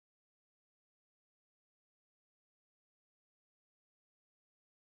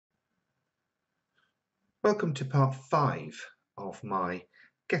Welcome to part 5 of my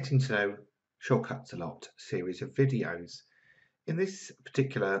Getting to Know Shortcuts a Lot series of videos. In this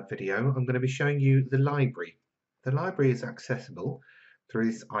particular video, I'm going to be showing you the library. The library is accessible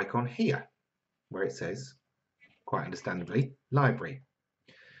through this icon here, where it says, quite understandably, Library.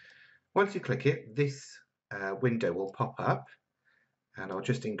 Once you click it, this window will pop up, and I'll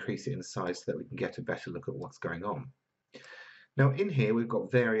just increase it in size so that we can get a better look at what's going on. Now in here we've got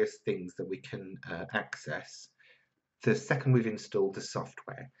various things that we can access the second we've installed the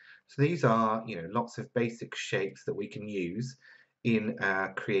software. So these are, lots of basic shapes that we can use in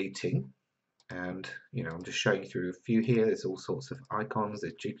creating. And, I'm just showing you through a few here. There's all sorts of icons,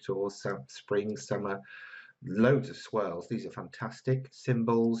 there's jigsaws, spring, summer, loads of swirls. These are fantastic.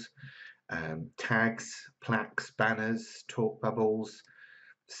 Symbols, tags, plaques, banners, talk bubbles,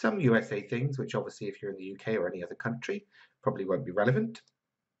 some USA things, which obviously if you're in the UK or any other country, probably won't be relevant.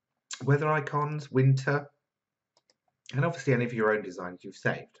 Weather icons, winter, and obviously any of your own designs you've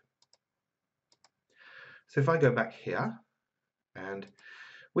saved. So if I go back here, and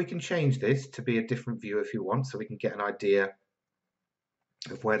we can change this to be a different view if you want, so we can get an idea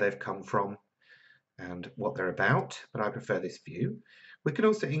of where they've come from and what they're about, but I prefer this view. We can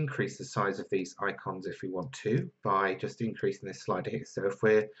also increase the size of these icons if we want to by just increasing this slider here. So if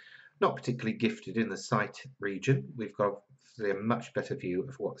we're not particularly gifted in the sight region, we've got a much better view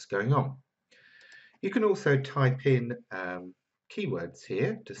of what's going on. You can also type in keywords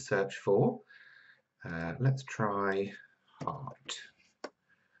here to search for. Let's try heart.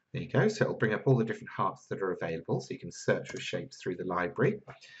 There you go. So it'll bring up all the different hearts that are available, so you can search for shapes through the library.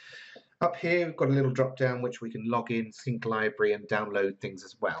 Up here we've got a little drop down which we can log in, sync library and download things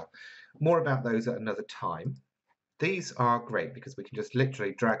as well. More about those at another time. These are great because we can just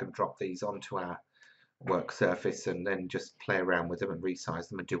literally drag and drop these onto our work surface and then just play around with them and resize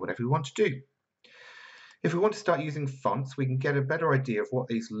them and do whatever we want to do. If we want to start using fonts, we can get a better idea of what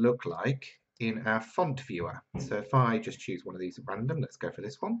these look like in our font viewer. So if I just choose one of these at random, let's go for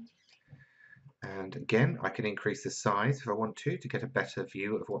this one. And again, I can increase the size if I want to get a better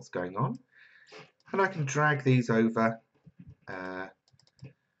view of what's going on. And I can drag these over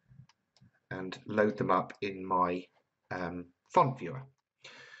and load them up in my font viewer.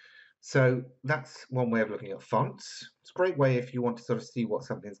 So that's one way of looking at fonts. It's a great way if you want to sort of see what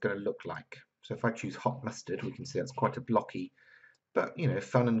something's going to look like. So if I choose hot mustard, we can see that's quite a blocky, but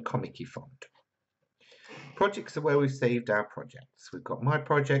fun and comic-y font. Projects are where we've saved our projects. We've got my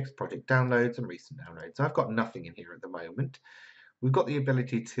projects, project downloads, and recent downloads. I've got nothing in here at the moment. We've got the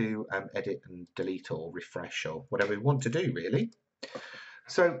ability to edit and delete or refresh or whatever we want to do, really.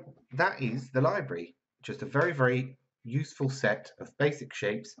 So that is the library. Just a very, very useful set of basic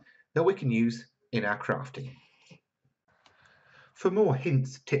shapes that we can use in our crafting. For more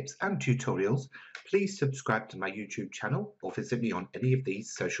hints, tips, and tutorials, please subscribe to my YouTube channel or visit me on any of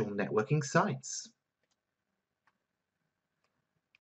these social networking sites.